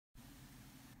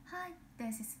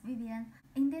this is Vivian.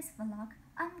 In this vlog,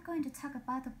 I'm going to talk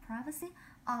about the privacy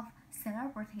of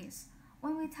celebrities.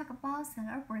 When we talk about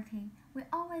celebrity, we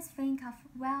always think of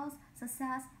wealth,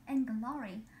 success, and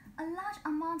glory. A large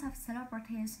amount of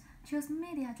celebrities choose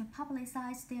media to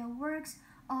publicize their works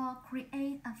or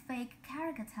create a fake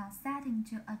caricature setting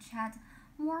to attract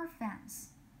more fans.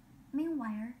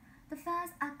 Meanwhile, the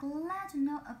fans are glad to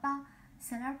know about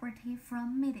celebrity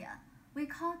from media. We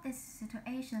call this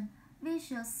situation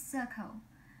vicious circle.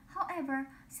 However,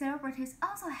 celebrities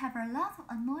also have a lot of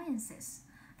annoyances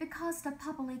because the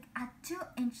public are too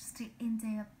interested in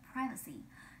their privacy,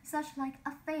 such like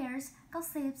affairs,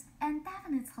 gossips, and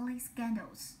definitely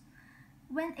scandals.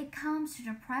 When it comes to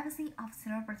the privacy of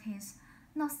celebrities,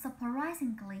 not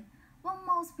surprisingly, what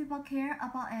most people care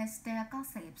about is their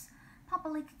gossips.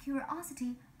 Public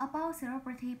curiosity about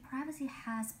celebrity privacy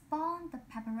has spawned the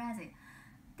paparazzi.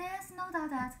 There's no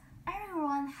doubt that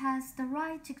everyone has the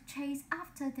right to chase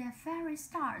after their favorite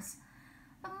stars,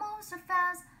 but most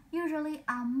fans usually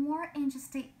are more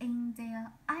interested in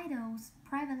their idol's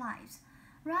private lives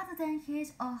rather than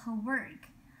his or her work.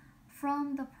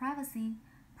 From the privacy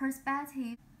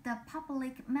perspective, the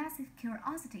public massive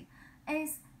curiosity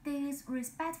is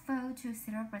disrespectful to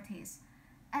celebrities.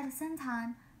 At the same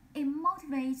time, it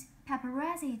motivates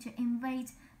paparazzi to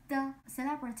invade the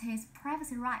celebrities'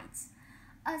 privacy rights.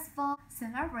 As for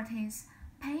celebrities,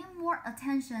 paying more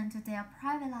attention to their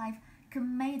private life could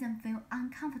make them feel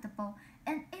uncomfortable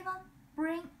and even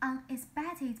bring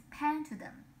unexpected pain to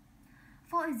them.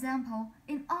 For example,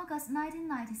 in August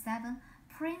 1997,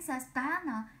 Princess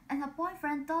Diana and her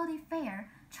boyfriend Dodi Fair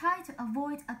tried to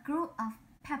avoid a group of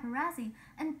paparazzi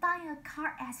and died in a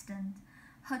car accident.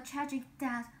 Her tragic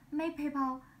death made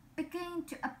people begin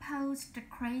to oppose the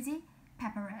crazy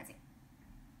paparazzi.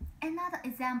 Another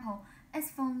example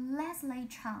is from Leslie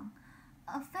Chen,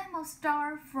 a famous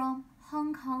star from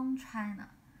Hong Kong, China,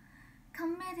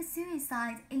 committed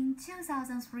suicide in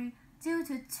 2003 due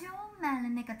to too many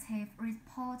negative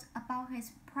reports about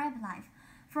his private life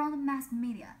from the mass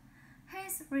media.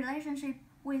 His relationship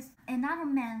with another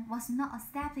man was not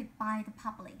accepted by the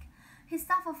public. He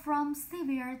suffered from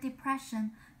severe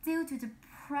depression due to the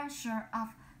pressure of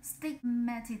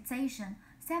stigmatization,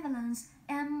 surveillance,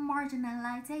 and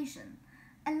marginalization.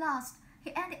 At last,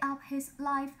 he ended up his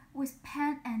life with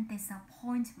pain and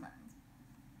disappointment.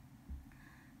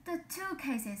 The two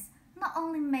cases not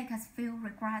only make us feel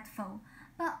regretful,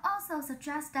 but also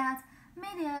suggest that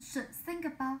media should think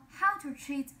about how to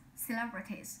treat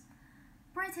celebrities.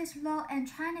 British law and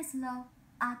Chinese law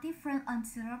are different on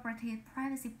celebrity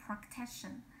privacy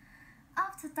protection.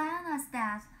 After Diana's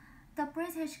death, the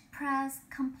British Press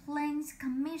Complaints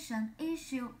Commission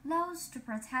issued laws to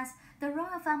protect the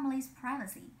royal family's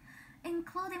privacy,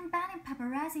 including banning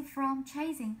paparazzi from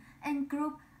chasing and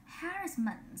group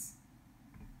harassments.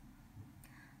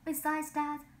 Besides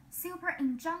that, super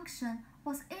injunction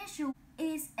was issued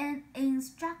is an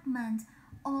instrument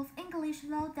of English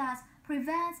law that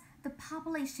prevents the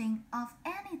publishing of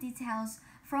any details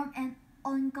from an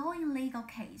ongoing legal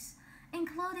case,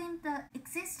 including the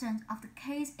existence of the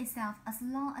case itself as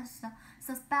long as the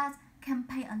suspect can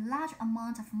pay a large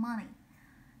amount of money.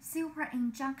 Super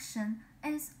injunction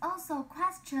is also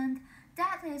questioned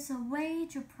that is a way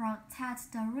to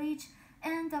protect the rich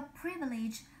and the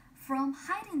privileged from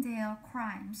hiding their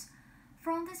crimes.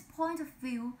 From this point of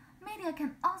view, media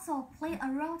can also play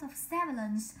a role of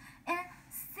surveillance and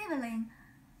civiling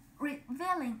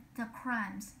revealing the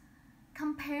crimes.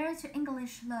 Compared to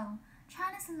English law,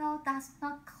 Chinese law does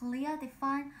not clearly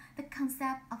define the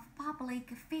concept of public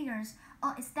figures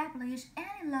or establish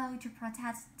any law to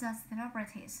protect the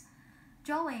celebrities.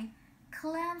 Joey,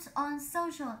 claimed on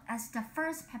social as the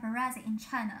first paparazzi in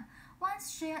China,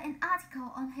 once shared an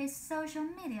article on his social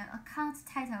media account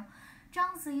titled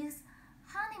 "Zhang Zi's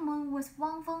honeymoon with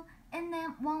Wang Feng" and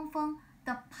named Wang Feng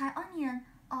the pioneer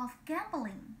of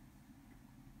gambling.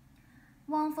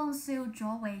 Wang Feng sued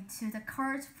Joey to the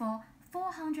court for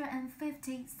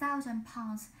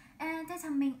 £450,000 and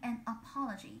determined an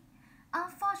apology.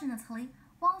 Unfortunately,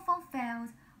 Wang Feng failed,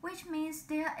 which means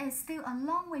there is still a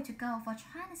long way to go for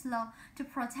Chinese law to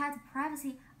protect the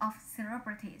privacy of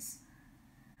celebrities.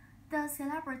 The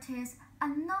celebrities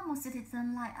are normal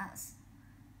citizens like us.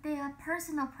 Their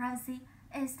personal privacy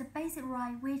is the basic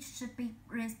right which should be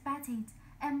respected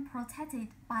and protected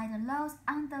by the laws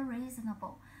under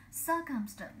reasonable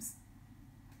circumstances.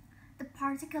 The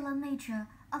particular nature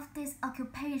of this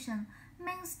occupation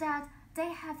means that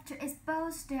they have to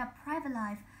expose their private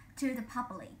life to the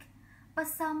public, but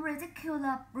some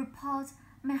ridiculous reports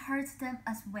may hurt them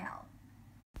as well.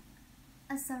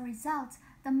 As a result,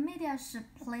 The media should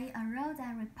play a role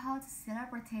that reports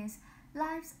celebrities'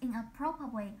 lives in a proper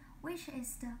way, which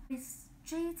is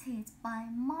restricted by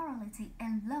morality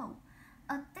and law.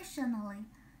 Additionally,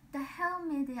 the whole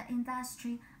media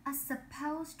industry are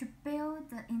supposed to build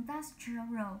the industrial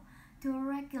role to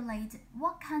regulate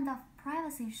what kind of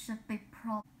privacy should be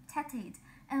protected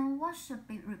and what should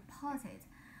be reported.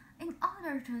 In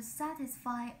order to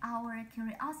satisfy our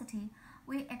curiosity,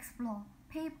 we explore,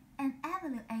 peep, and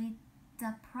evaluate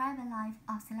the private life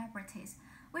of celebrities,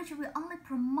 which will only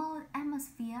promote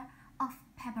atmosphere of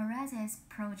paparazzi's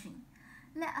approaching.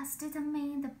 Let us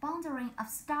determine the boundary of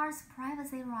stars'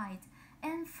 privacy right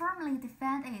and firmly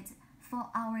defend it for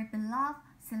our beloved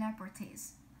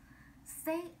celebrities.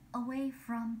 Stay away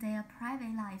from their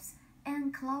private lives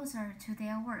and closer to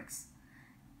their works.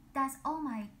 That's all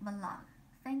my vlog.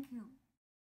 Thank you.